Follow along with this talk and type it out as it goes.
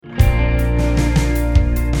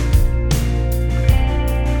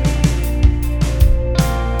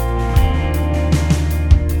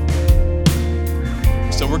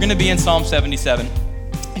gonna be in Psalm 77.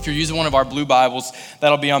 If you're using one of our blue Bibles,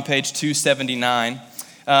 that'll be on page 279.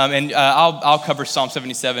 I'll cover Psalm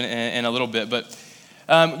 77 in a little bit. But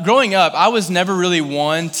growing up, I was never really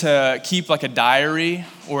one to keep like a diary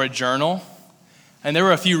or a journal. And there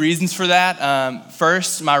were a few reasons for that.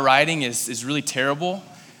 First, my writing is really terrible.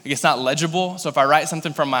 It's not legible. So if I write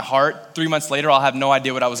something from my heart, 3 months later, I'll have no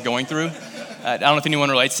idea what I was going through. I don't know if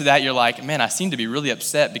anyone relates to that. You're like, man, I seem to be really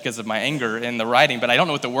upset because of my anger in the writing, but I don't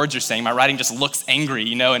know what the words are saying. My writing just looks angry,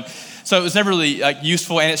 you know? And so it was never really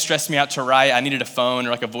useful, and it stressed me out to write. I needed a phone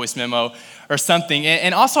or like a voice memo or something.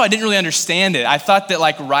 And also, I didn't really understand it. I thought that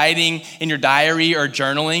like writing in your diary or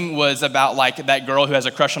journaling was about like that girl who has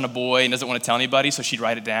a crush on a boy and doesn't want to tell anybody, so she'd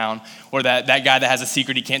write it down. Or that guy that has a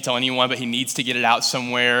secret he can't tell anyone, but he needs to get it out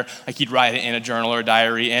somewhere, like he'd write it in a journal or a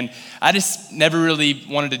diary. And I just never really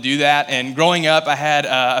wanted to do that. And growing up, I had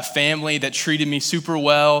a family that treated me super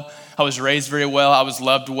well. I was raised very well. I was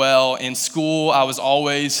loved well. In school, I was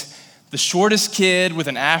always the shortest kid with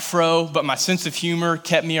an afro, but my sense of humor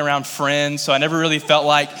kept me around friends, so I never really felt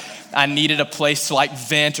like I needed a place to like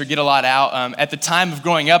vent or get a lot out. At the time of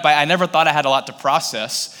growing up, I never thought I had a lot to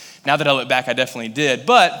process. Now that I look back, I definitely did.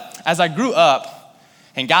 But as I grew up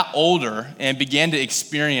and got older and began to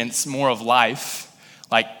experience more of life,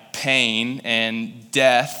 like pain and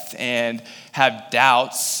death, and have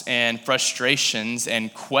doubts and frustrations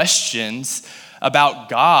and questions about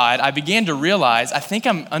God, I began to realize, I think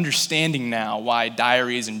I'm understanding now why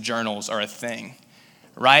diaries and journals are a thing,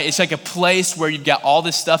 right? It's like a place where you've got all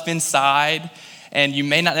this stuff inside, and you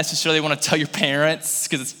may not necessarily want to tell your parents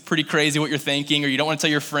because it's pretty crazy what you're thinking, or you don't want to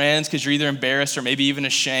tell your friends because you're either embarrassed or maybe even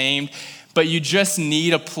ashamed, but you just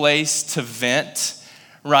need a place to vent,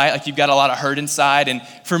 right? Like you've got a lot of hurt inside. And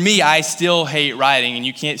for me, I still hate writing, and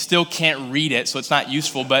you still can't read it, so it's not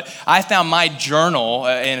useful. But I found my journal,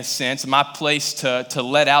 in a sense, my place to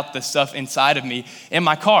let out the stuff inside of me in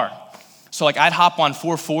my car. So like I'd hop on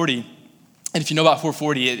 440, and if you know about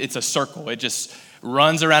 440, it's a circle. It just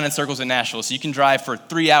runs around in circles in Nashville. So you can drive for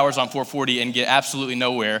 3 hours on 440 and get absolutely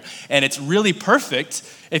nowhere. And it's really perfect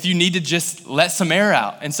if you need to just let some air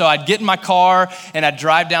out. And so I'd get in my car and I'd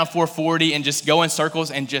drive down 440 and just go in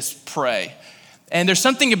circles and just pray. And there's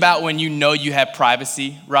something about when you know you have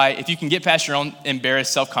privacy, right? If you can get past your own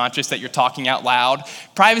embarrassed self-conscious that you're talking out loud,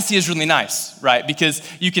 privacy is really nice, right? Because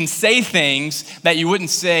you can say things that you wouldn't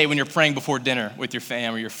say when you're praying before dinner with your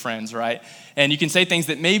fam or your friends, right? And you can say things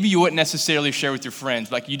that maybe you wouldn't necessarily share with your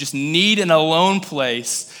friends. Like you just need an alone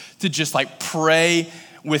place to just like pray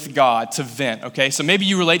with God, to vent, okay? So maybe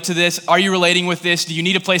you relate to this. Are you relating with this? Do you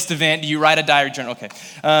need a place to vent? Do you write a diary journal? Okay.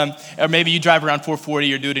 Or maybe you drive around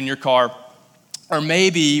 440 or do it in your car. Or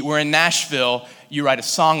maybe we're in Nashville, you write a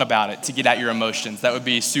song about it to get out your emotions. That would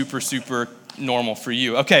be super, super normal for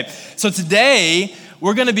you. Okay, so today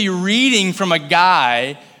we're gonna be reading from a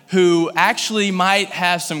guy who actually might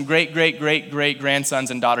have some great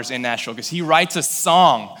grandsons and daughters in Nashville, because he writes a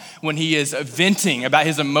song when he is venting about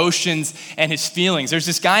his emotions and his feelings. There's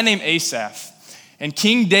this guy named Asaph, and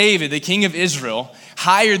King David, the king of Israel,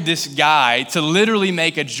 hired this guy to literally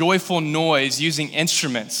make a joyful noise using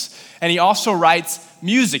instruments. And he also writes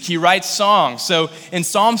music. He writes songs. So in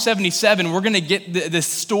Psalm 77, we're gonna get this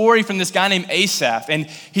story from this guy named Asaph, and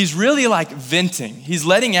he's really like venting. He's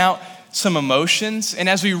letting out some emotions. And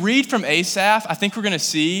as we read from Asaph, I think we're gonna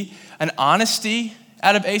see an honesty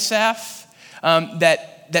out of Asaph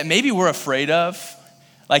that maybe we're afraid of.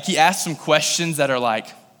 Like he asks some questions that are like,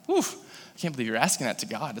 oof, I can't believe you're asking that to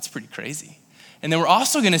God. That's pretty crazy. And then we're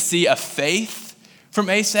also gonna see a faith from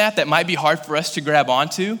Asaph that might be hard for us to grab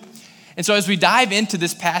onto. And so as we dive into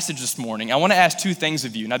this passage this morning, I want to ask two things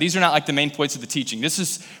of you. Now, these are not like the main points of the teaching. This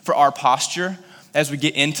is for our posture as we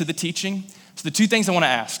get into the teaching. So the two things I want to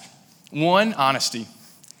ask: one, honesty,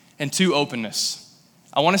 and two, openness.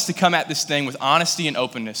 I want us to come at this thing with honesty and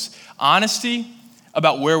openness. Honesty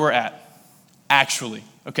about where we're at, actually,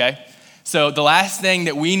 okay? So the last thing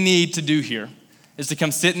that we need to do here is to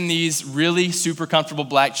come sit in these really super comfortable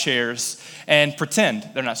black chairs and pretend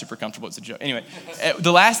they're not super comfortable. It's a joke. Anyway,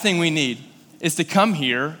 the last thing we need is to come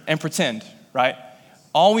here and pretend, right?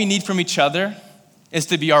 All we need from each other is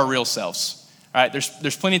to be our real selves, all right?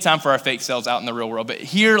 There's plenty of time for our fake selves out in the real world, but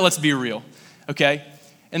here, let's be real, okay?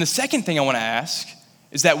 And the second thing I want to ask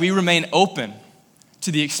is that we remain open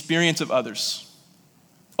to the experience of others,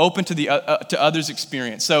 open to to others'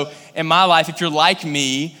 experience. So in my life, if you're like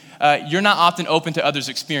me, you're not often open to others'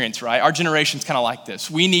 experience, right? Our generation's kind of like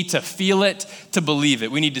this. We need to feel it to believe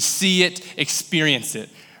it. We need to see it, experience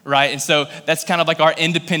it, right? And so that's kind of like our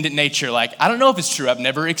independent nature. Like, I don't know if it's true. I've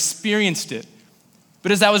never experienced it.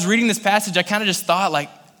 But as I was reading this passage, I kind of just thought,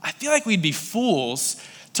 like, I feel like we'd be fools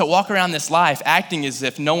to to walk around this life acting as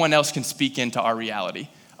if no one else can speak into our reality.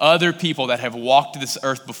 Other people that have walked this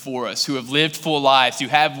earth before us, who have lived full lives, who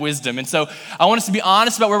have wisdom. And so I want us to be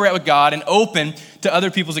honest about where we're at with God and open to other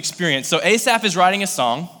people's experience. So Asaph is writing a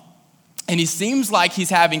song, and he seems like he's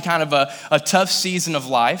having kind of a tough season of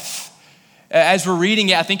life. As we're reading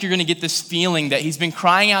it, I think you're going to get this feeling that he's been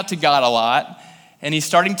crying out to God a lot, and he's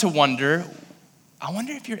starting to wonder, I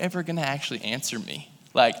wonder if you're ever going to actually answer me.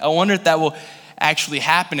 I wonder if that will actually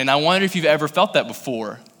happen, and I wonder if you've ever felt that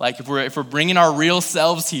before. If we're bringing our real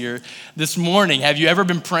selves here this morning, have you ever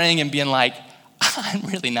been praying and being like, I'm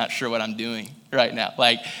really not sure what I'm doing right now.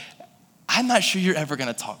 I'm not sure you're ever going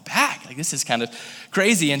to talk back. This is kind of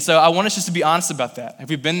crazy. And so I want us just to be honest about that. Have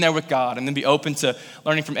we been there with God? And then be open to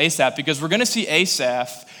learning from Asaph, because we're going to see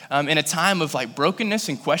Asaph in a time of brokenness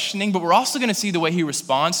and questioning, but we're also going to see the way he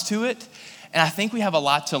responds to it. And I think we have a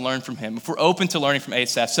lot to learn from him if we're open to learning from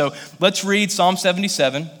Asaph. So let's read Psalm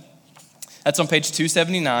 77. That's on page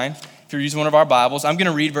 279. If you're using one of our Bibles, I'm going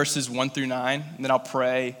to read verses 1 through 9, and then I'll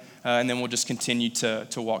pray, and then we'll just continue to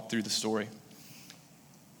walk through the story.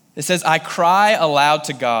 It says, I cry aloud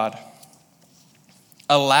to God,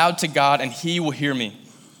 and he will hear me.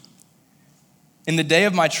 In the day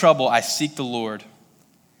of my trouble, I seek the Lord.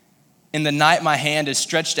 In the night, my hand is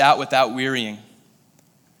stretched out without wearying.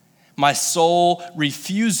 My soul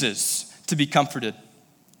refuses to be comforted.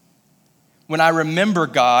 When I remember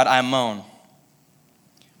God, I moan.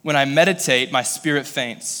 When I meditate, my spirit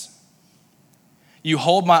faints. You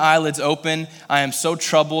hold my eyelids open. I am so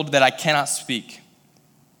troubled that I cannot speak.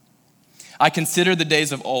 I consider the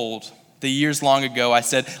days of old, the years long ago. I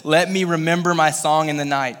said, let me remember my song in the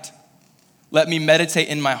night. Let me meditate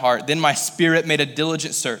in my heart. Then my spirit made a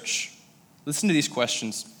diligent search. Listen to these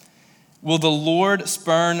questions. Will the Lord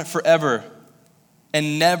spurn forever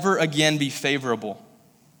and never again be favorable?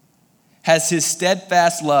 Has his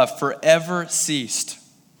steadfast love forever ceased?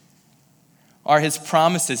 Are his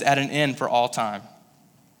promises at an end for all time?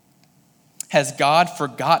 Has God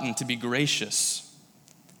forgotten to be gracious?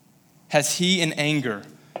 Has he in anger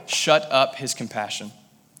shut up his compassion?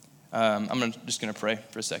 I'm just going to pray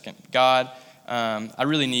for a second. God, I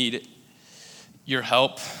really need your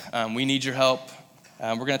help. We need your help.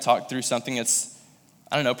 We're going to talk through something that's,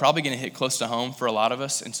 probably going to hit close to home for a lot of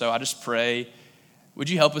us. And so I just pray, would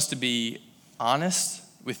you help us to be honest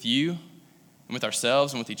with you and with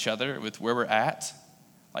ourselves and with each other, with where we're at,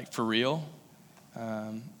 for real,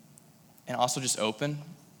 and also just open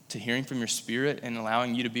to hearing from your Spirit and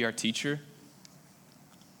allowing you to be our teacher.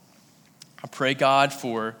 I pray, God,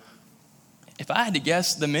 for, if I had to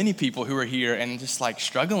guess, the many people who are here and just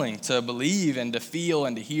struggling to believe and to feel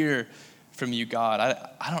and to hear from you, God.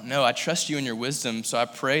 I don't know. I trust you in your wisdom, so I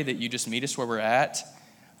pray that you just meet us where we're at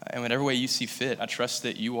in whatever way you see fit. I trust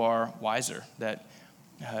that you are wiser, that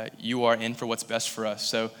you are in for what's best for us.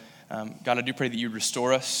 So, God, I do pray that you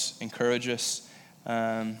restore us, encourage us.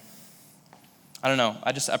 I don't know.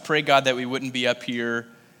 I pray, God, that we wouldn't be up here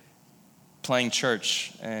playing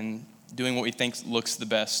church and doing what we think looks the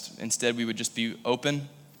best. Instead, we would just be open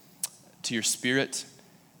to your Spirit.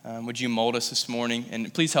 Would you mold us this morning?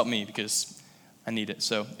 And please help me because I need it.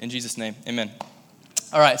 So in Jesus' name, amen.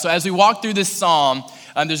 All right, so as we walk through this psalm,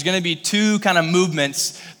 there's going to be two kind of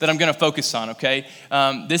movements that I'm going to focus on, okay?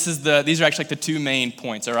 These are actually the two main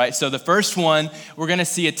points, all right? So the first one, we're going to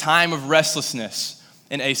see a time of restlessness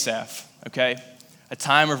in Asaph, okay? A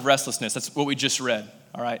time of restlessness. That's what we just read,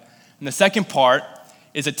 all right? And the second part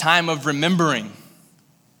is a time of remembering.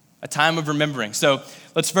 A time of remembering. So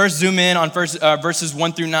let's first zoom in on verses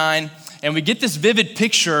 1 through 9, and we get this vivid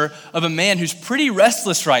picture of a man who's pretty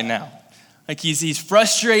restless right now. He's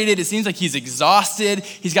frustrated. It seems like he's exhausted.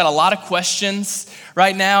 He's got a lot of questions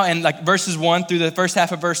right now. And verses 1 through the first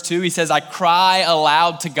half of verse 2, he says, I cry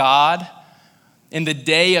aloud to God. In the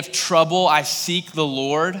day of trouble, I seek the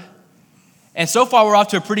Lord. And so far, we're off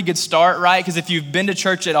to a pretty good start, right? Because if you've been to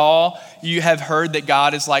church at all, you have heard that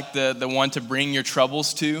God is the one to bring your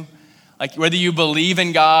troubles to. Whether you believe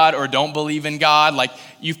in God or don't believe in God,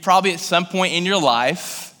 you've probably at some point in your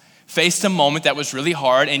life faced a moment that was really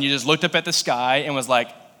hard and you just looked up at the sky and was like,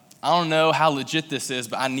 I don't know how legit this is,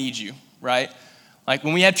 but I need you, right?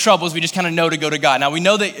 When we have troubles, we just kind of know to go to God. Now, we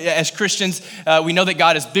know that as Christians, we know that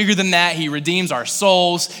God is bigger than that. He redeems our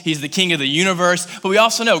souls. He's the king of the universe. But we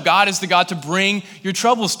also know God is the God to bring your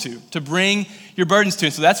troubles to bring your burdens to.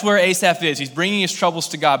 And so that's where Asaph is. He's bringing his troubles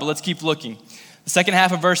to God. But let's keep looking. The second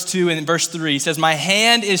half of verse 2 and verse 3 says, my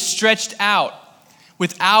hand is stretched out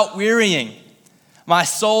without wearying. My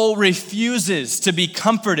soul refuses to be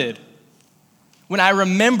comforted. When I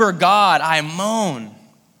remember God, I moan.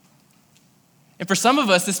 And for some of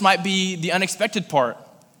us, this might be the unexpected part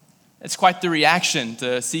It's quite the reaction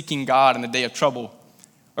to seeking God in the day of trouble.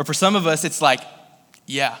 Or for some of us, it's like,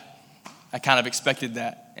 yeah, I kind of expected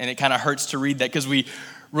that. And it kind of hurts to read that because we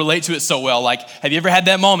relate to it so well. Like, have you ever had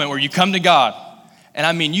that moment where you come to God? And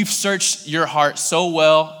I mean, you've searched your heart so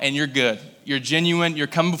well and you're good. You're genuine, you're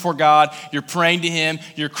coming before God, you're praying to him,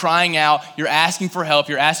 you're crying out, you're asking for help,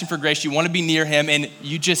 you're asking for grace, you want to be near him, and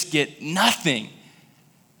you just get nothing.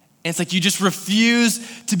 And it's like you just refuse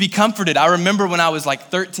to be comforted. I remember when I was like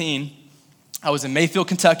 13, I was in Mayfield,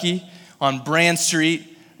 Kentucky on Brand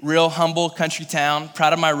Street, real humble country town,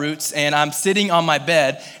 proud of my roots, and I'm sitting on my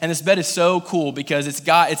bed, and this bed is so cool because it's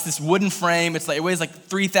this wooden frame, it weighs like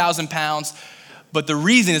 3,000 pounds, but the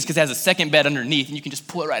reason is because it has a second bed underneath, and you can just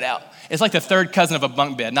pull it right out. It's like the third cousin of a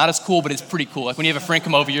bunk bed. Not as cool, but it's pretty cool. Like when you have a friend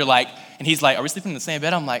come over, you're like, and he's like, are we sleeping in the same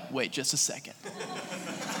bed? I'm like, wait, just a second.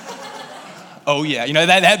 Oh yeah,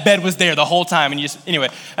 that bed was there the whole time. And anyway,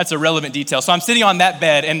 that's a relevant detail. So I'm sitting on that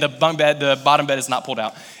bed and the bunk bed, the bottom bed is not pulled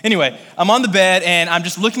out. Anyway, I'm on the bed and I'm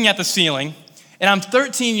just looking at the ceiling and I'm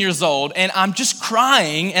 13 years old and I'm just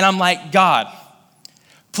crying and I'm like, God,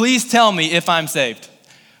 please tell me if I'm saved.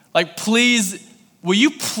 Like, please, will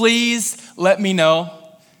you please let me know?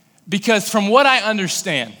 Because from what I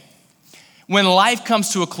understand, when life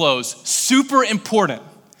comes to a close, super important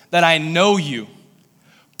that I know you.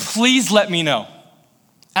 Please let me know.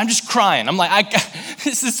 I'm just crying. I'm like,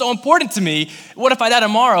 this is so important to me. What if I die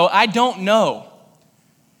tomorrow? I don't know.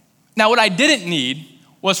 Now, what I didn't need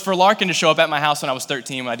was for Larkin to show up at my house when I was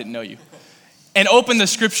 13 when I didn't know you and open the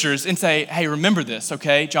scriptures and say, hey, remember this,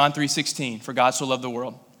 okay? John 3:16, for God so loved the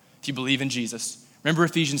world. If you believe in Jesus. Remember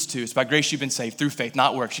Ephesians 2, it's by grace you've been saved through faith,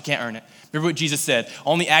 not works. You can't earn it. Remember what Jesus said,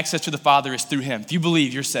 only access to the Father is through him. If you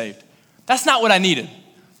believe, you're saved. That's not what I needed.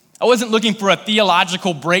 I wasn't looking for a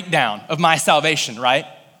theological breakdown of my salvation, right?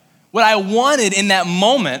 What I wanted in that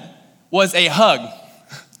moment was a hug,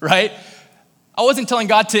 right? I wasn't telling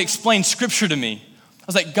God to explain scripture to me. I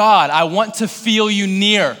was like, God, I want to feel you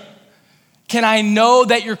near. Can I know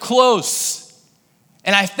that you're close?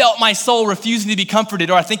 And I felt my soul refusing to be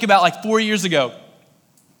comforted. Or I think about like 4 years ago,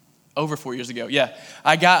 over 4 years ago, yeah.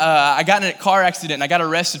 I got in a car accident and I got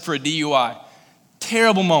arrested for a DUI.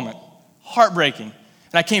 Terrible moment, heartbreaking.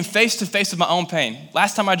 And I came face to face with my own pain.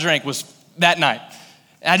 Last time I drank was that night.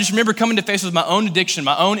 And I just remember coming to face with my own addiction,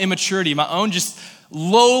 my own immaturity, my own just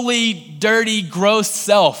lowly, dirty, gross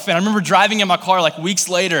self. And I remember driving in my car like weeks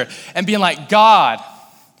later and being like, God,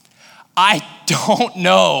 I don't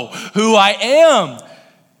know who I am.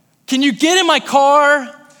 Can you get in my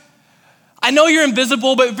car? I know you're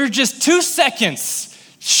invisible, but for just 2 seconds,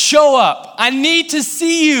 show up. I need to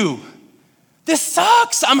see you. This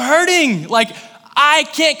sucks. I'm hurting. Like, I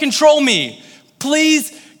can't control me.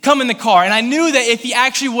 Please come in the car. And I knew that if he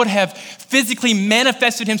actually would have physically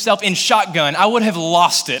manifested himself in shotgun, I would have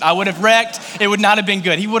lost it. I would have wrecked. It would not have been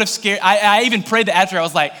good. He would have scared. I even prayed that after. I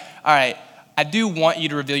was like, all right, I do want you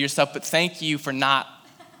to reveal yourself, but thank you for not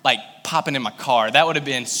like popping in my car. That would have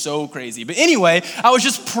been so crazy. But anyway, I was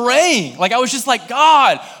just praying. Like I was just like,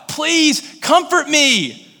 God, please comfort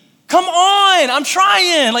me. Come on, I'm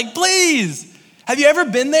trying. Like, please. Have you ever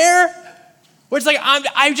been there? Where it's like,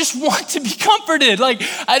 I just want to be comforted. Like,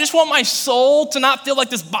 I just want my soul to not feel like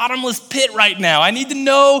this bottomless pit right now. I need to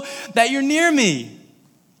know that you're near me.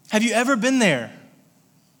 Have you ever been there?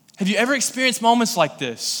 Have you ever experienced moments like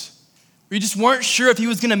this where you just weren't sure if he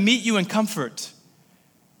was gonna meet you in comfort?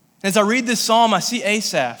 And as I read this psalm, I see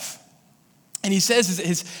Asaph, and he says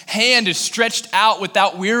his hand is stretched out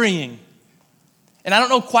without wearying. And I don't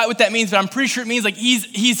know quite what that means, but I'm pretty sure it means like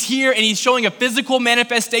he's here and he's showing a physical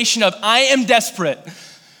manifestation of, I am desperate.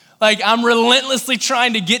 Like, I'm relentlessly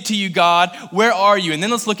trying to get to you, God. Where are you? And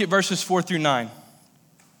then let's look at verses 4-9.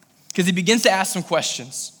 Because he begins to ask some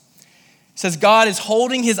questions. He says, God is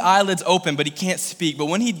holding his eyelids open, but he can't speak. But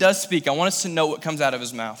when he does speak, I want us to know what comes out of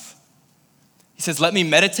his mouth. He says, let me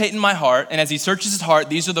meditate in my heart. And as he searches his heart,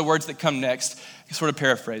 these are the words that come next. Sort of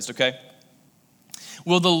paraphrased, okay?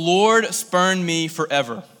 Will the Lord spurn me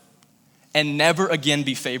forever and never again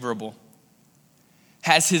be favorable?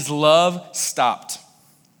 Has his love stopped?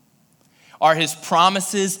 Are his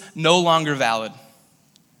promises no longer valid?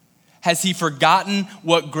 Has he forgotten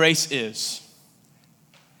what grace is?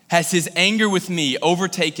 Has his anger with me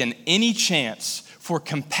overtaken any chance for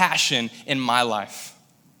compassion in my life?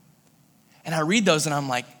 And I read those and I'm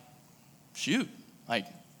like, shoot, like,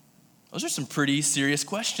 those are some pretty serious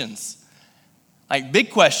questions. Like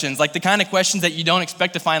big questions, like the kind of questions that you don't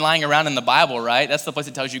expect to find lying around in the Bible, right? That's the place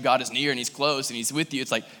that tells you God is near and he's close and he's with you.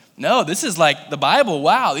 It's like, no, this is like the Bible.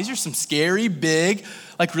 Wow, these are some scary, big,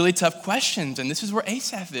 like really tough questions. And this is where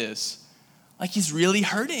Asaph is. Like he's really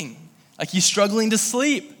hurting. Like he's struggling to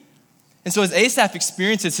sleep. And so as Asaph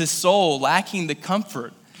experiences his soul lacking the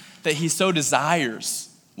comfort that he so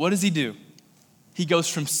desires, what does he do? He goes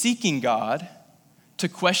from seeking God to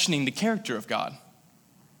questioning the character of God,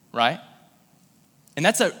 right? And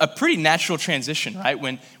that's a pretty natural transition, right?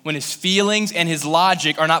 When his feelings and his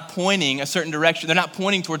logic are not pointing a certain direction, they're not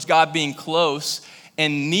pointing towards God being close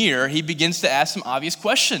and near, he begins to ask some obvious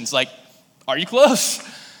questions like, are you close?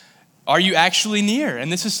 Are you actually near?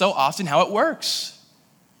 And this is so often how it works.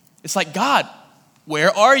 It's like, God,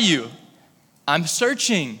 where are you? I'm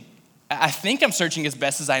searching. I think I'm searching as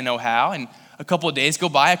best as I know how. And a couple of days go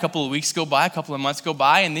by, a couple of weeks go by, a couple of months go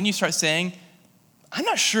by, and then you start saying, I'm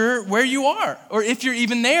not sure where you are or if you're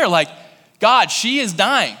even there. Like, God, she is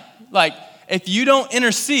dying. Like, if you don't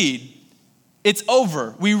intercede, it's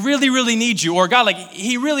over. We really, really need you. Or God, like,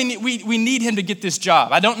 we need him to get this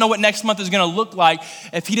job. I don't know what next month is going to look like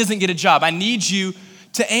if he doesn't get a job. I need you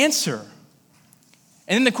to answer.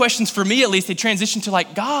 And then the questions, for me at least, they transition to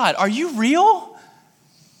like, God, are you real?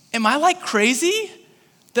 Am I like crazy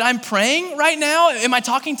that I'm praying right now? Am I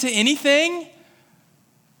talking to anything?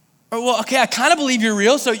 Or, well, okay, I kind of believe you're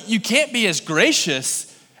real, so you can't be as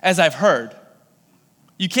gracious as I've heard.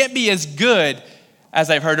 You can't be as good as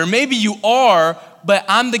I've heard. Or maybe you are, but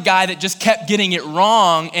I'm the guy that just kept getting it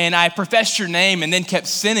wrong, and I professed your name and then kept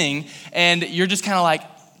sinning, and you're just kind of like,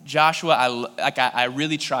 Joshua, I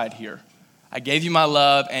really tried here. I gave you my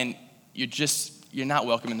love, and you're not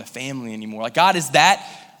welcome in the family anymore. Like, God, is that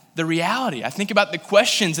the reality? I think about the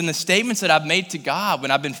questions and the statements that I've made to God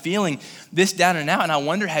when I've been feeling this down and out, and I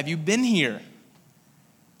wonder, have you been here?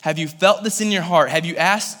 Have you felt this in your heart? Have you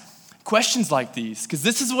asked questions like these? Because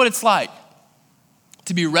this is what it's like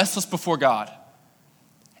to be restless before God.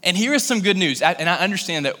 And here is some good news, and I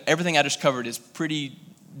understand that everything I just covered is pretty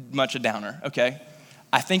much a downer, okay?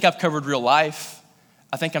 I think I've covered real life.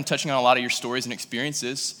 I think I'm touching on a lot of your stories and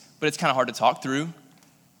experiences, but it's kind of hard to talk through.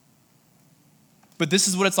 But this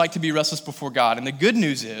is what it's like to be restless before God. And the good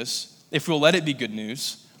news is, if we'll let it be good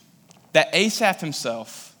news, that Asaph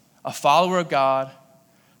himself, a follower of God,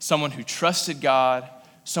 someone who trusted God,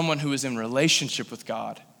 someone who is in relationship with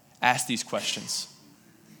God, asked these questions.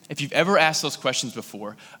 If you've ever asked those questions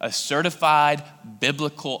before, a certified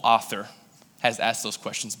biblical author has asked those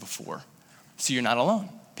questions before. So you're not alone.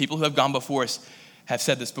 People who have gone before us have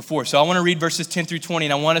said this before. So I want to read verses 10 through 20,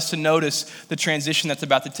 and I want us to notice the transition that's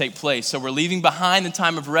about to take place. So we're leaving behind the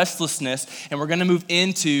time of restlessness, and we're going to move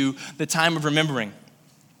into the time of remembering.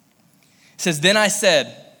 It says, then I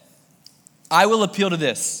said, I will appeal to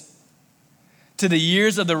this, to the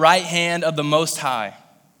years of the right hand of the Most High.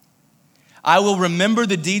 I will remember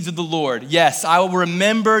the deeds of the Lord. Yes, I will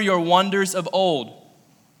remember your wonders of old.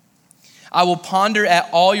 I will ponder at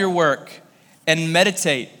all your work and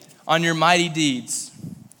meditate on your mighty deeds.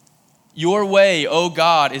 Your way, O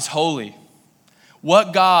God, is holy.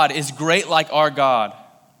 What God is great like our God?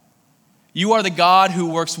 You are the God who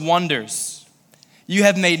works wonders. You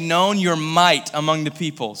have made known your might among the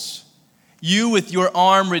peoples. You with your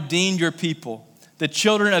arm redeemed your people, the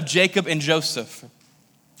children of Jacob and Joseph.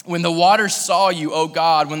 When the waters saw you, O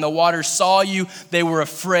God, when the waters saw you, they were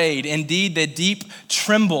afraid. Indeed, the deep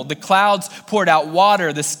trembled. The clouds poured out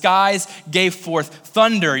water. The skies gave forth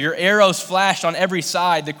thunder. Your arrows flashed on every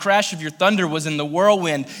side. The crash of your thunder was in the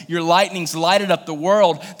whirlwind. Your lightnings lighted up the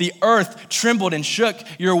world. The earth trembled and shook.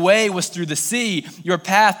 Your way was through the sea, your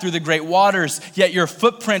path through the great waters. Yet your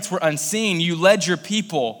footprints were unseen. You led your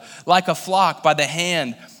people like a flock by the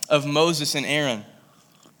hand of Moses and Aaron.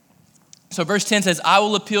 So verse 10 says, I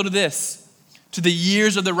will appeal to this, to the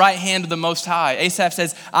years of the right hand of the Most High. Asaph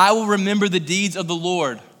says, I will remember the deeds of the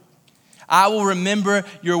Lord. I will remember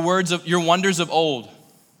your wonders of old.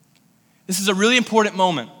 This is a really important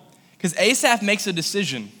moment because Asaph makes a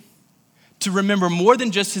decision to remember more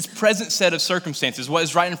than just his present set of circumstances, what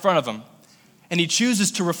is right in front of him. And he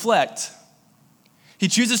chooses to reflect. He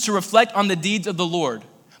chooses to reflect on the deeds of the Lord,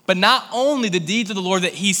 but not only the deeds of the Lord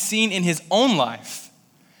that he's seen in his own life,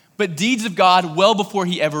 but deeds of God well before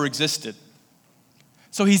he ever existed.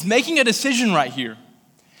 So he's making a decision right here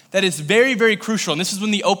that is very, very crucial. And this is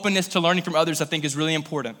when the openness to learning from others, I think, is really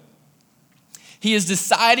important. He is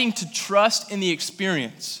deciding to trust in the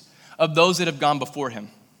experience of those that have gone before him,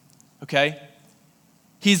 okay?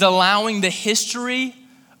 He's allowing the history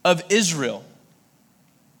of Israel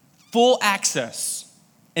full access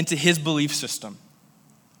into his belief system.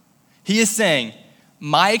 He is saying,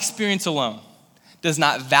 my experience alone does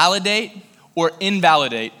not validate or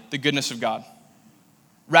invalidate the goodness of God.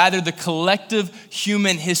 Rather, the collective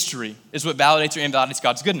human history is what validates or invalidates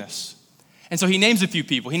God's goodness. And so he names a few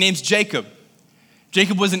people. He names Jacob.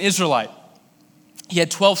 Jacob was an Israelite. He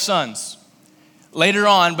had 12 sons. later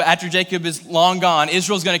on, but after Jacob is long gone,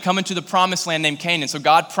 Israel's going to come into the promised land named Canaan. So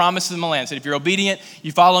God promises them a land. Said, if you're obedient,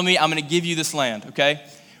 you follow me, I'm going to give you this land, okay?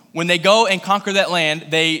 When they go and conquer that land,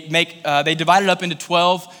 they divide it up into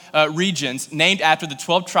 12 regions named after the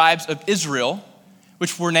 12 tribes of Israel,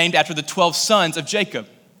 which were named after the 12 sons of Jacob.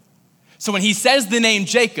 So when he says the name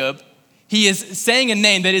Jacob, he is saying a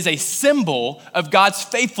name that is a symbol of God's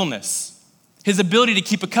faithfulness, his ability to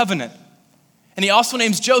keep a covenant. And he also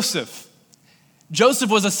names Joseph. Joseph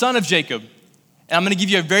was a son of Jacob. And I'm going to give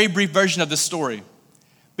you a very brief version of this story.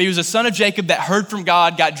 But he was a son of Jacob that heard from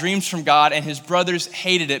God, got dreams from God, and his brothers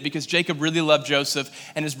hated it because Jacob really loved Joseph,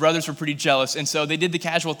 and his brothers were pretty jealous. And so they did the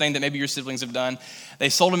casual thing that maybe your siblings have done. They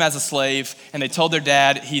sold him as a slave, and they told their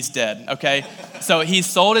dad he's dead, okay? So he's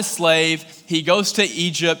sold as slave. He goes to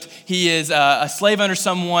Egypt. He is a slave under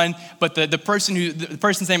someone, but the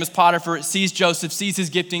person's name is Potiphar, sees Joseph, sees his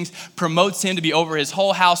giftings, promotes him to be over his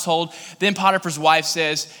whole household. Then Potiphar's wife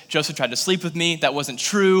says, Joseph tried to sleep with me. That wasn't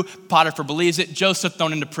true. Potiphar believes it. Joseph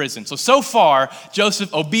thrown into prison. So far,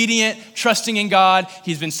 Joseph obedient, trusting in God.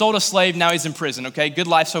 He's been sold a slave. Now he's in prison, okay? Good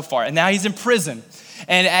life so far. And now he's in prison.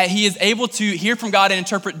 And he is able to hear from God and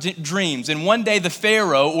interpret dreams. And one day the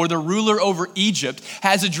Pharaoh, or the ruler over Egypt,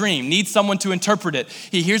 has a dream, needs someone to interpret it.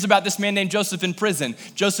 He hears about this man named Joseph in prison.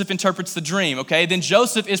 Joseph interprets the dream, okay? Then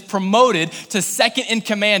Joseph is promoted to second in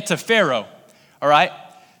command to Pharaoh, all right?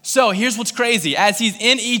 So here's what's crazy. As he's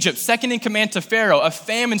in Egypt, second in command to Pharaoh, a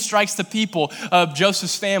famine strikes the people of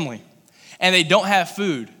Joseph's family. And they don't have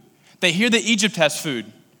food. They hear that Egypt has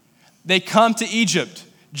food. They come to Egypt.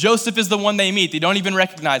 Joseph is the one they meet. They don't even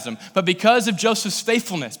recognize him. But because of Joseph's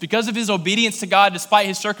faithfulness, because of his obedience to God despite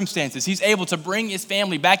his circumstances, he's able to bring his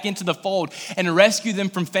family back into the fold and rescue them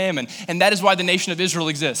from famine. And that is why the nation of Israel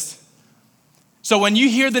exists. So when you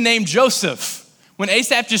hear the name Joseph, when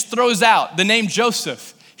Asaph just throws out the name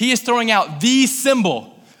Joseph, he is throwing out the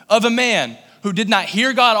symbol of a man who did not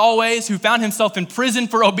hear God always, who found himself in prison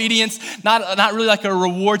for obedience, not really like a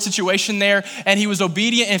reward situation there, and he was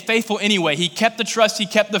obedient and faithful anyway. He kept the trust, he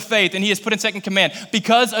kept the faith, and he is put in second command.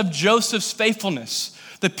 Because of Joseph's faithfulness,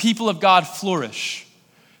 the people of God flourish.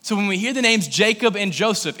 So when we hear the names Jacob and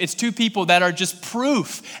Joseph, it's two people that are just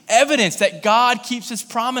proof, evidence that God keeps his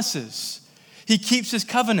promises. He keeps his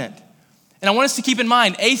covenant. And I want us to keep in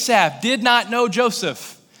mind, Asaph did not know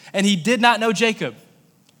Joseph, and he did not know Jacob.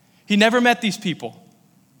 He never met these people.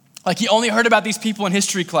 Like he only heard about these people in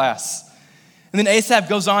history class. And then Asaph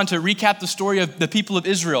goes on to recap the story of the people of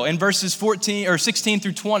Israel in verses 16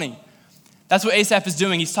 through 20. That's what Asaph is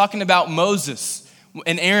doing. He's talking about Moses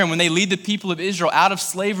and Aaron when they lead the people of Israel out of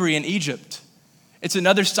slavery in Egypt. It's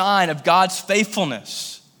another sign of God's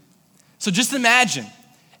faithfulness. So just imagine,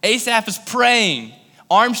 Asaph is praying,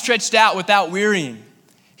 arms stretched out without wearying.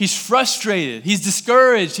 He's frustrated, he's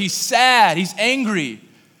discouraged, he's sad, he's angry.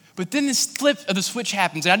 But then this flip of the switch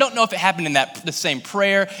happens, and I don't know if it happened in the same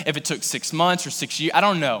prayer, if it took 6 months or 6 years, I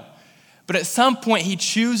don't know. But at some point, he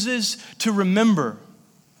chooses to remember.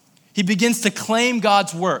 He begins to claim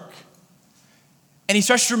God's work. And he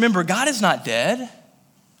starts to remember, God is not dead.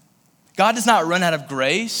 God does not run out of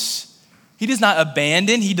grace. He does not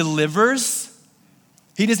abandon, he delivers.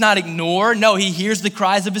 He does not ignore. No, he hears the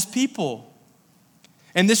cries of his people.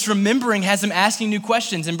 And this remembering has him asking new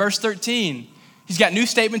questions. In verse 13, he's got new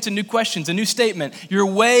statements and new questions. A new statement, your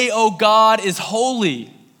way, O God, is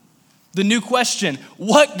holy. The new question,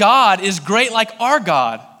 what God is great like our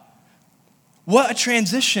God? What a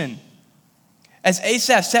transition. As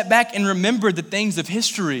Asaph sat back and remembered the things of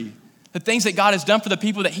history, the things that God has done for the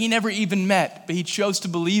people that he never even met, but he chose to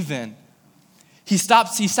believe in. He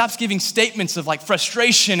stops giving statements of like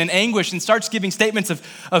frustration and anguish and starts giving statements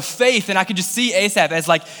of faith. And I could just see Asaph as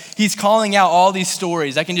like he's calling out all these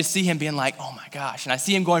stories. I can just see him being like, oh my gosh. And I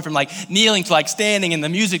see him going from like kneeling to like standing, and the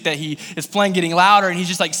music that he is playing getting louder. And he's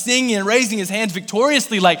just like singing and raising his hands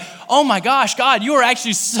victoriously like, oh my gosh, God, you are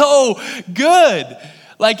actually so good.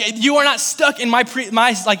 Like you are not stuck in my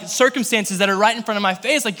like circumstances that are right in front of my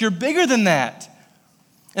face. Like you're bigger than that.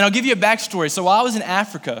 And I'll give you a backstory. So while I was in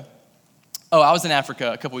Africa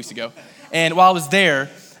a couple weeks ago. And while I was there,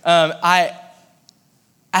 I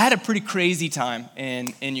had a pretty crazy time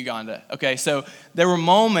in Uganda, okay? So there were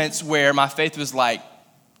moments where my faith was like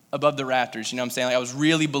above the rafters, you know what I'm saying? Like I was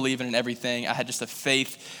really believing in everything. I had just a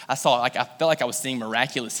faith. I felt like I was seeing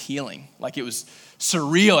miraculous healing. Like it was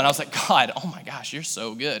surreal. And I was like, God, oh my gosh, you're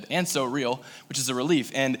so good and so real, which is a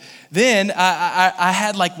relief. And then I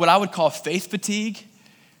had like what I would call faith fatigue,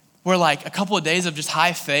 where like a couple of days of just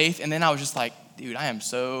high faith, and then I was just like, dude, I am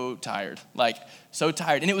so tired, like so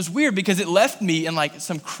tired. And it was weird because it left me in like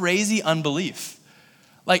some crazy unbelief.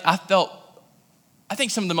 Like I felt I think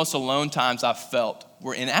some of the most alone times I've felt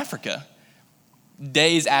were in Africa,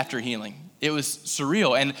 days after healing. It was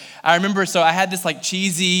surreal. And I remember, so I had this like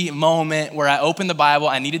cheesy moment where I opened the Bible.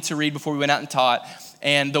 I needed to read before we went out and taught.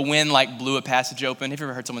 And the wind like blew a passage open. Have you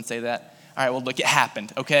ever heard someone say that? All right, well, look, it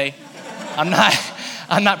happened, okay? I'm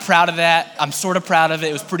not proud of that. I'm sort of proud of it.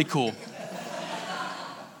 It was pretty cool.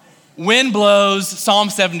 Wind blows, Psalm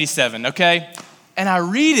 77, okay? And I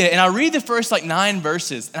read it, and I read the first like 9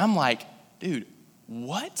 verses. And I'm like, dude,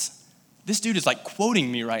 what? This dude is like quoting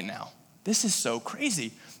me right now. This is so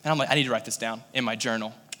crazy. And I'm like, I need to write this down in my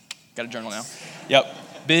journal. Got a journal now. Yep,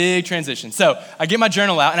 big transition. So I get my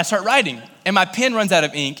journal out and I start writing and my pen runs out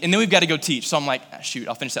of ink and then we've got to go teach. So I'm like, shoot,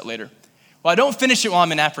 I'll finish that later. Well, I don't finish it while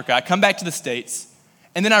I'm in Africa. I come back to the States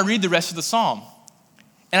and then I read the rest of the Psalm.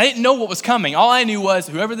 And I didn't know what was coming. All I knew was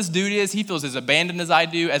whoever this dude is, he feels as abandoned as I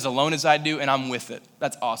do, as alone as I do, and I'm with it.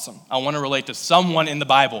 That's awesome. I want to relate to someone in the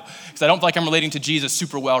Bible because I don't feel like I'm relating to Jesus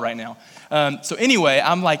super well right now. So anyway,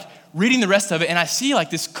 I'm like reading the rest of it and I see like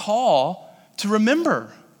this call to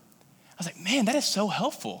remember. I was like, man, that is so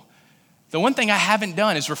helpful. The one thing I haven't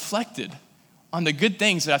done is reflected on the good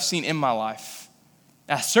things that I've seen in my life.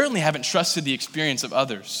 And I certainly haven't trusted the experience of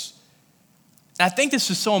others. And I think this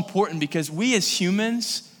is so important because we as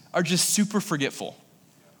humans are just super forgetful.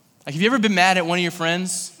 Like, have you ever been mad at one of your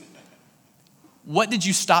friends? What did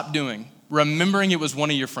you stop doing? Remembering it was one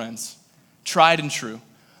of your friends. Tried and true.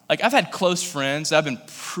 Like, I've had close friends that I've been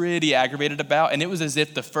pretty aggravated about, and it was as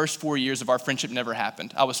if the first 4 years of our friendship never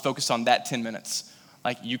happened. I was focused on that 10 minutes.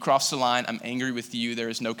 Like, you crossed the line, I'm angry with you, there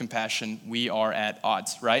is no compassion, we are at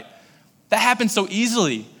odds, right? That happens so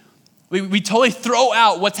easily. We totally throw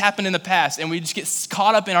out what's happened in the past, and we just get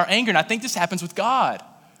caught up in our anger, and I think this happens with God.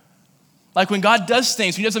 Like, when God does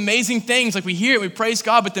things, he does amazing things, like we hear it, we praise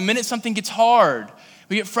God, but the minute something gets hard,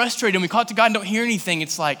 we get frustrated, and we call it to God and don't hear anything,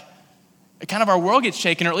 it's like, kind of our world gets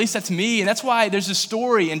shaken, or at least that's me. And that's why there's a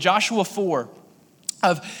story in Joshua 4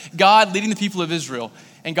 of God leading the people of Israel.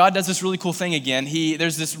 And God does this really cool thing again.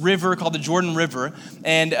 There's this river called the Jordan River,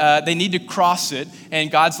 and they need to cross it. And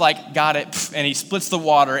God's like, got it, and he splits the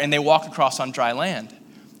water, and they walk across on dry land.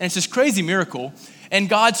 And it's this crazy miracle. And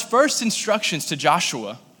God's first instructions to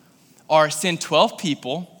Joshua are send 12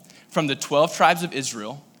 people from the 12 tribes of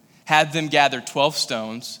Israel, have them gather 12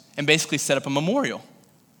 stones, and basically set up a memorial.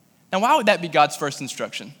 Now, why would that be God's first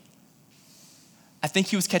instruction? I think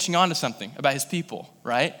he was catching on to something about his people,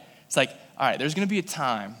 right? It's like, all right, there's going to be a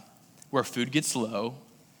time where food gets low,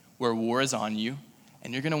 where war is on you,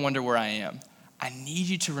 and you're going to wonder where I am. I need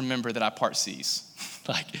you to remember that I part seas.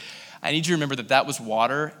 Like, I need you to remember that that was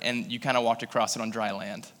water, and you kind of walked across it on dry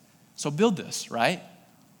land. So build this, right?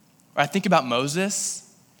 Or I think about Moses.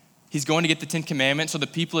 He's going to get the 10 Commandments. So the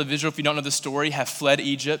people of Israel, if you don't know the story, have fled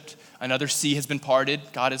Egypt. Another sea has been parted.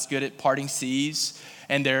 God is good at parting seas.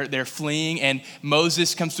 And they're fleeing. And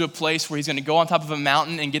Moses comes to a place where he's going to go on top of a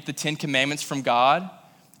mountain and get the 10 Commandments from God.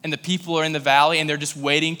 And the people are in the valley and they're just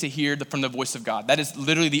waiting to hear from the voice of God. That is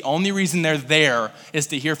literally the only reason they're there is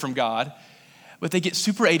to hear from God. But they get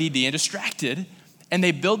super ADD and distracted. And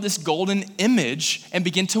they build this golden image and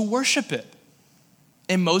begin to worship it.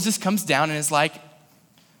 And Moses comes down and is like,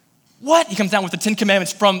 what? He comes down with the 10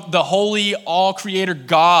 Commandments from the holy, all-creator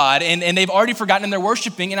God, and they've already forgotten and they're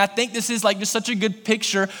worshiping, and I think this is like just such a good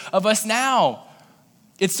picture of us now.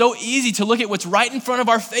 It's so easy to look at what's right in front of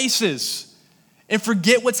our faces and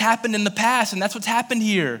forget what's happened in the past, and that's what's happened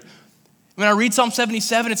here. When I read Psalm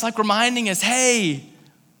 77, it's like reminding us, hey,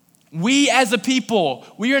 we as a people,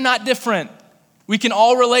 we are not different. We can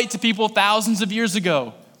all relate to people thousands of years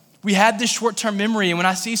ago. We had this short-term memory, and when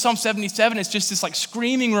I see Psalm 77, it's just this like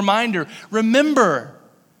screaming reminder, remember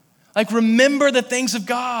the things of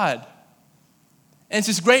God. And it's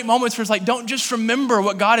this great moments where it's like, don't just remember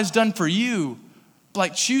what God has done for you, but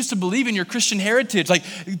like choose to believe in your Christian heritage. Like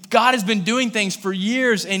God has been doing things for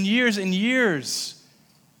years and years and years.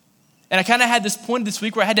 And I kind of had this point this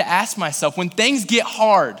week where I had to ask myself, when things get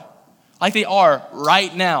hard, like they are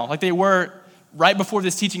right now, like they were right before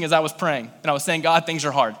this teaching as I was praying, and I was saying, God, things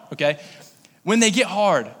are hard, okay? When they get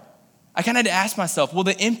hard, I kind of had to ask myself, will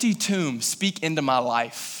the empty tomb speak into my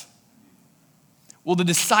life? Will the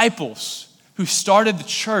disciples who started the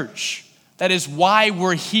church, that is why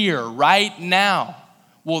we're here right now,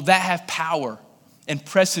 will that have power and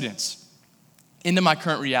precedence into my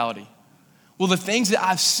current reality? Will the things that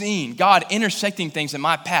I've seen, God intersecting things in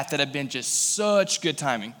my path that have been just such good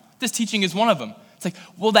timing, this teaching is one of them. It's like,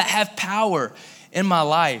 will that have power in my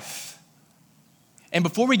life? And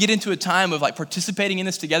before we get into a time of like participating in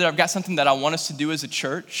this together, I've got something that I want us to do as a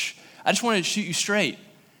church. I just want to shoot you straight.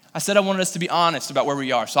 I said I wanted us to be honest about where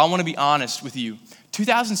we are. So I want to be honest with you.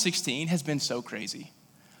 2016 has been so crazy.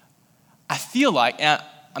 I feel like, and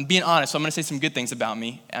I'm being honest, so I'm going to say some good things about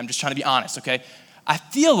me. I'm just trying to be honest, okay? I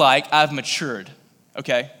feel like I've matured,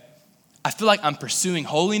 okay? I feel like I'm pursuing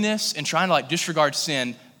holiness and trying to disregard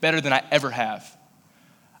sin better than I ever have.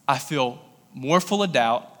 I feel more full of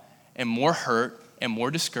doubt and more hurt and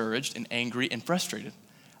more discouraged and angry and frustrated.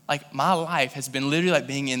 My life has been literally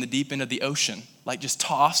being in the deep end of the ocean, just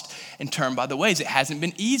tossed and turned by the waves. It hasn't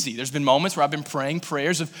been easy. There's been moments where I've been praying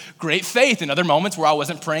prayers of great faith and other moments where I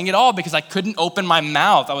wasn't praying at all because I couldn't open my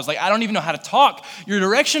mouth. I was like, I don't even know how to talk your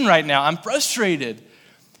direction right now. I'm frustrated.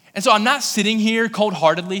 And so I'm not sitting here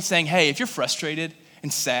cold-heartedly saying, hey, if you're frustrated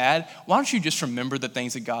and sad, why don't you just remember the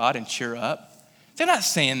things of God and cheer up? So I'm not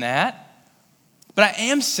saying that, but I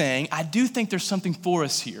am saying I do think there's something for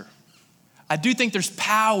us here. I do think there's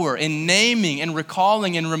power in naming and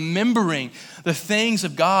recalling and remembering the things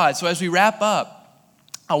of God. So as we wrap up,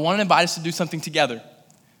 I want to invite us to do something together,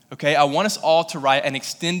 okay? I want us all to write an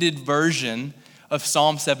extended version of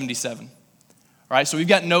Psalm 77, all right? So we've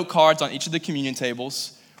got note cards on each of the communion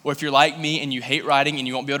tables, or if you're like me and you hate writing and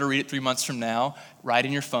you won't be able to read it 3 months from now, write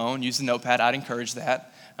in your phone, use the notepad. I'd encourage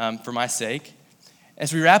that for my sake.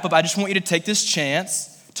 As we wrap up, I just want you to take this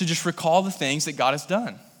chance to just recall the things that God has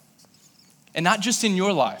done. And not just in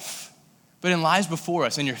your life, but in lives before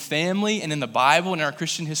us, in your family and in the Bible and in our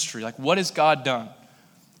Christian history. What has God done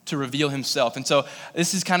to reveal himself? And so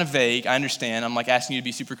this is kind of vague, I understand. I'm asking you to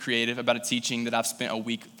be super creative about a teaching that I've spent a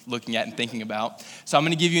week looking at and thinking about. So I'm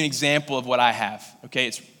going to give you an example of what I have, okay?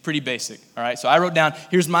 It's pretty basic, all right? So I wrote down,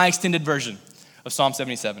 here's my extended version of Psalm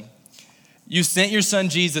 77. You sent your son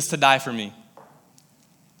Jesus to die for me.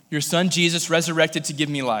 Your son Jesus resurrected to give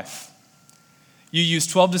me life. You used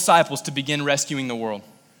 12 disciples to begin rescuing the world.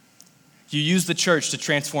 You used the church to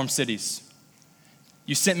transform cities.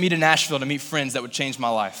 You sent me to Nashville to meet friends that would change my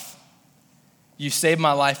life. You saved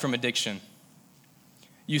my life from addiction.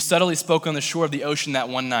 You subtly spoke on the shore of the ocean that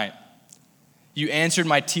one night. You answered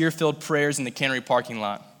my tear-filled prayers in the Cannery parking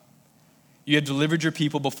lot. You have delivered your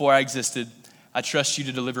people before I existed. I trust you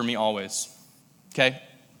to deliver me always. Okay?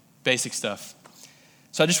 Basic stuff.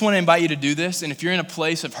 So I just want to invite you to do this. And if you're in a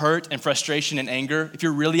place of hurt and frustration and anger, if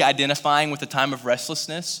you're really identifying with the time of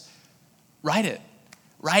restlessness, write it.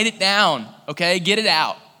 Write it down, okay? Get it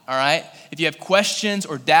out, all right? If you have questions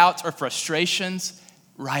or doubts or frustrations,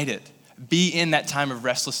 write it. Be in that time of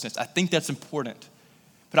restlessness. I think that's important.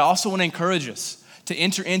 But I also want to encourage us to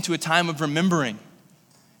enter into a time of remembering,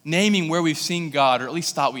 naming where we've seen God, or at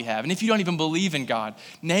least thought we have. And if you don't even believe in God,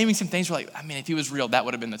 naming some things where if he was real, that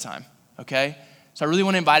would have been the time, okay? So I really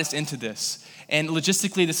want to invite us into this. And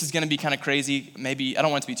logistically, this is going to be kind of crazy. Maybe, I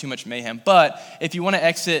don't want it to be too much mayhem. But if you want to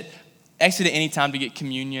exit at any time to get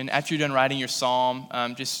communion. After you're done writing your psalm,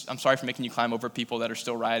 I'm sorry for making you climb over people that are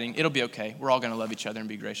still writing. It'll be okay. We're all going to love each other and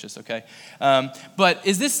be gracious, okay? But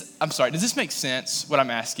does this make sense, what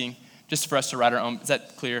I'm asking? Just for us to write our own, is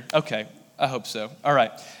that clear? Okay, I hope so. All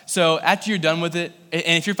right. So after you're done with it,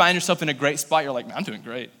 and if you find yourself in a great spot, you're like, man, I'm doing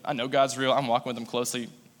great. I know God's real. I'm walking with him closely.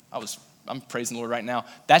 I'm praising the Lord right now.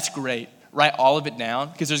 That's great. Write all of it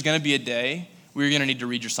down, because there's going to be a day where you're going to need to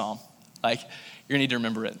read your psalm. You're going to need to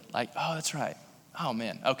remember it. Oh, that's right. Oh,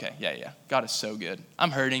 man. Okay, yeah. God is so good.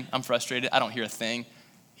 I'm hurting. I'm frustrated. I don't hear a thing.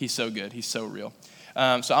 He's so good. He's so real.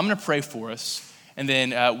 So I'm going to pray for us. And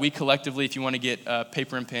then we collectively, if you want to get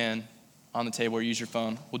paper and pen on the table or use your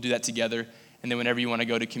phone, we'll do that together. And then whenever you want to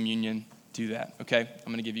go to communion, do that, okay? I'm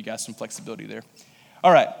going to give you guys some flexibility there.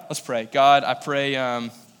 All right, let's pray. God, I pray,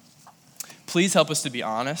 please help us to be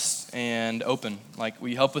honest and open. Will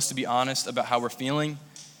you help us to be honest about how we're feeling?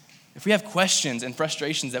 If we have questions and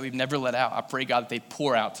frustrations that we've never let out, I pray, God, that they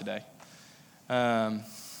pour out today. And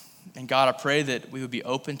God, I pray that we would be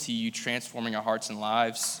open to you transforming our hearts and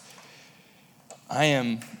lives.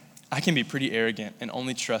 I can be pretty arrogant and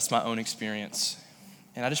only trust my own experience.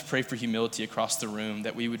 And I just pray for humility across the room,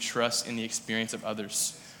 that we would trust in the experience of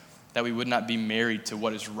others, that we would not be married to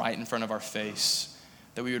what is right in front of our face,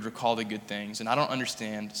 that we would recall the good things. And I don't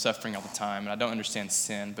understand suffering all the time, and I don't understand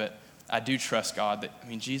sin, but I do trust God that,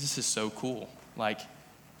 Jesus is so cool.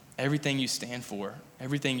 Everything you stand for,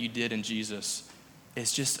 everything you did in Jesus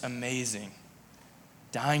is just amazing.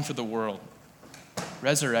 Dying for the world,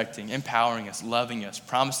 resurrecting, empowering us, loving us,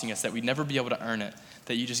 promising us that we'd never be able to earn it,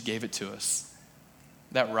 that you just gave it to us.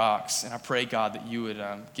 That rocks. And I pray, God, that you would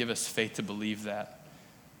give us faith to believe that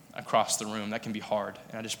across the room. That can be hard.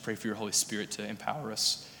 And I just pray for your Holy Spirit to empower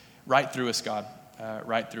us. Right through us, God.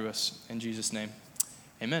 Right through us. In Jesus' name,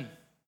 amen.